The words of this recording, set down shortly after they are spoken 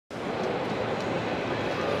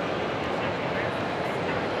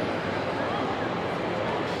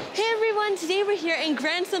Hey everyone, today we're here in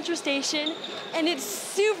Grand Central Station and it's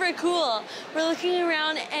super cool. We're looking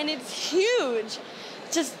around and it's huge.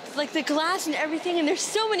 Just like the glass and everything, and there's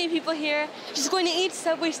so many people here just going to each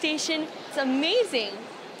subway station. It's amazing.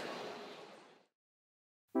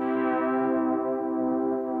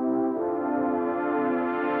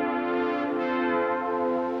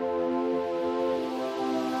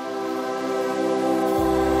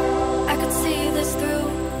 I could see this through.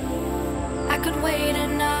 I could wait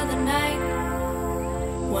another night.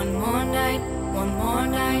 One more night, one more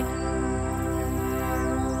night.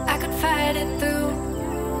 I could fight it through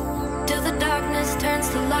till the darkness turns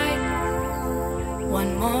to light.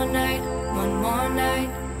 One more night, one more night.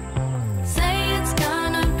 Say it's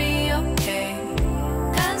gonna be okay,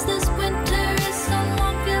 'cause this winter is so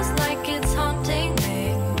long, feels like it's haunting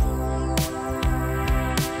me.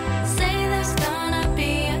 Say there's gonna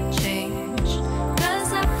be a change,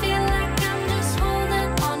 'cause I feel like I'm just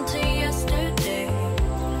holding on to yesterday.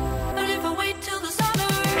 But if I wait till the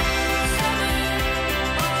summer, summer,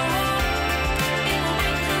 oh, if I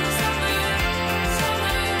wait till the summer,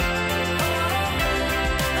 summer, oh,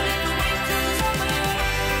 but if I wait till the summer,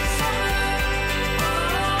 summer,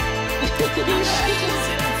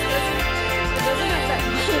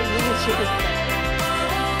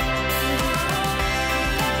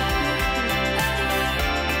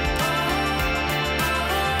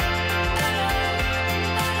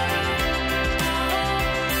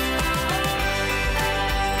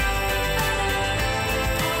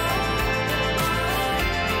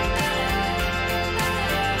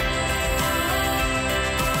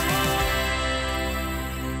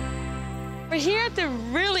 We're here at the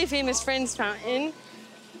really famous Friends Fountain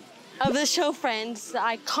of the show Friends, the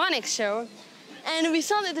iconic show. And we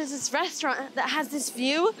saw that there's this restaurant that has this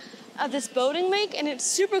view of this boating lake, and it's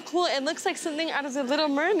super cool. It looks like something out of The Little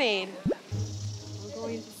Mermaid. We're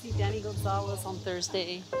going to see Danny Gonzalez on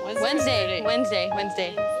Thursday. Wednesday.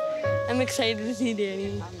 I'm excited to see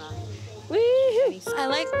Danny. I'm not. Woo-hoo. I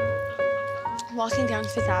like walking down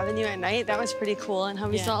Fifth Avenue at night. That was pretty cool, and how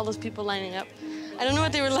we saw all those people lining up. I don't know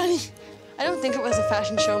what they were lining. I don't think it was a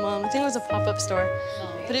fashion show, Mom. I think it was a pop-up store.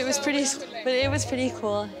 But it was pretty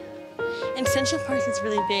cool. And Central Park is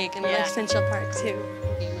really big, and I like Central Park too.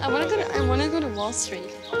 I want to go to Wall Street.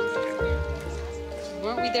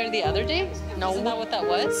 Weren't we there the other day? No. Isn't that what that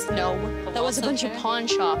was? No, that was a bunch of pawn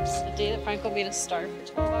shops. The day that Franco made us starve for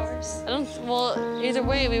 12 hours? Well, either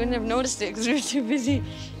way, we wouldn't have noticed it because we were too busy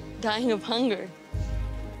dying of hunger.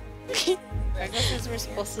 Franco says we're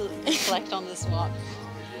supposed to reflect on this walk.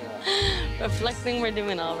 Reflecting, we're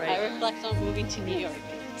doing all I right. reflect on moving to New York.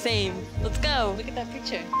 Same. Let's go. Look at that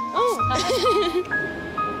picture. Oh.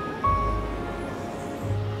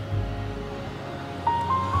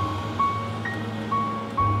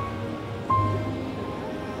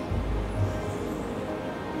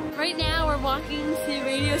 Right now we're walking to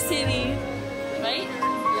Radio City, right?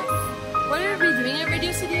 Yes. What are we doing at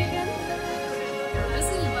Radio City again?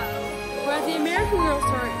 We're at the American Girl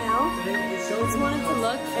store right now. Just wanted to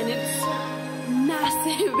look, and it's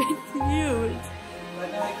massive. It's huge.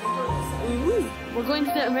 Ooh. We're going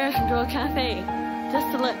to the American Girl Cafe just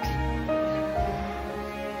to look.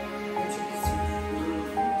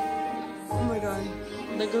 Oh my god.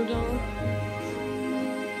 Lego doll.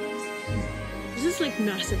 This is like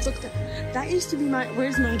massive. Look, that used to be my.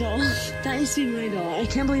 Where's my doll? That used to be my doll. I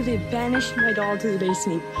can't believe they banished my doll to the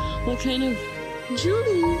basement. What kind of.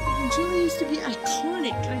 Julie used to be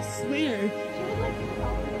iconic, I swear.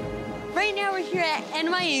 Right now we're here at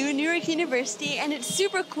NYU, New York University, and it's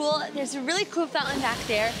super cool. There's a really cool fountain back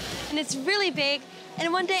there, and it's really big.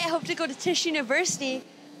 And one day I hope to go to Tisch University,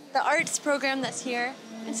 the arts program that's here.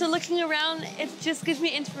 And so looking around, it just gives me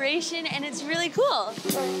inspiration, and it's really cool.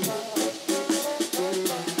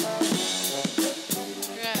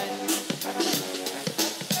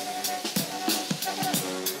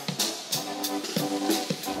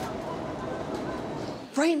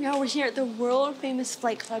 Right now we're here at the world famous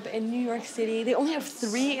flight club in New York City. They only have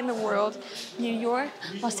 3 in the world, New York,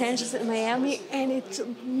 Los Angeles, and Miami, and it's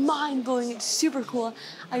mind-blowing. It's super cool.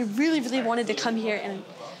 I really wanted to come here, and I'm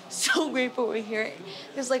so grateful we're here.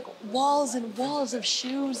 There's like walls and walls of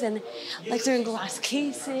shoes, and like they're in glass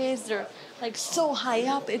cases. They're like so high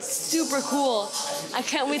up. It's super cool. I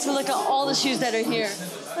can't wait to look at all the shoes that are here.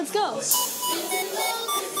 Let's go.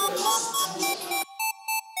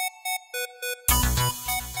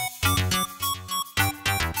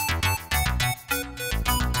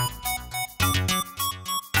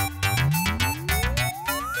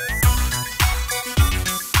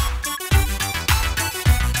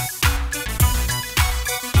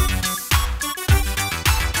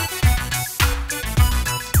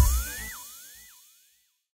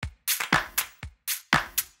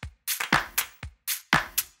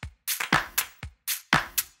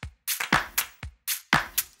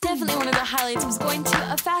 Definitely one of the highlights was going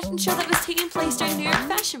to a fashion show that was taking place during New York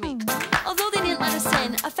Fashion Week. Although they didn't let us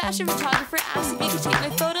in, a fashion photographer asked if he could take my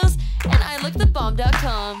photos, and I looked the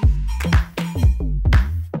bomb.com.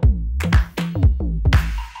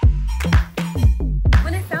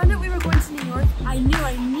 When I found out we were going to New York, I knew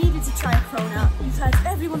I needed to try a Corona because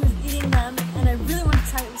everyone was eating them and I really wanted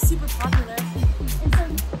to try it. It was super popular.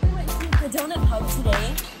 And so we went to the Donut Hub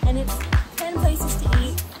today, and it's 10 places to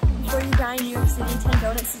eat before you die in New York City, 10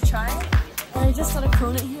 donuts to try. And I just got a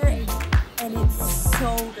Corona here, and it's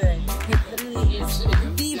so good. It literally is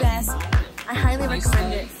the best. I highly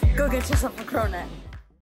recommend it. Go get yourself a Corona.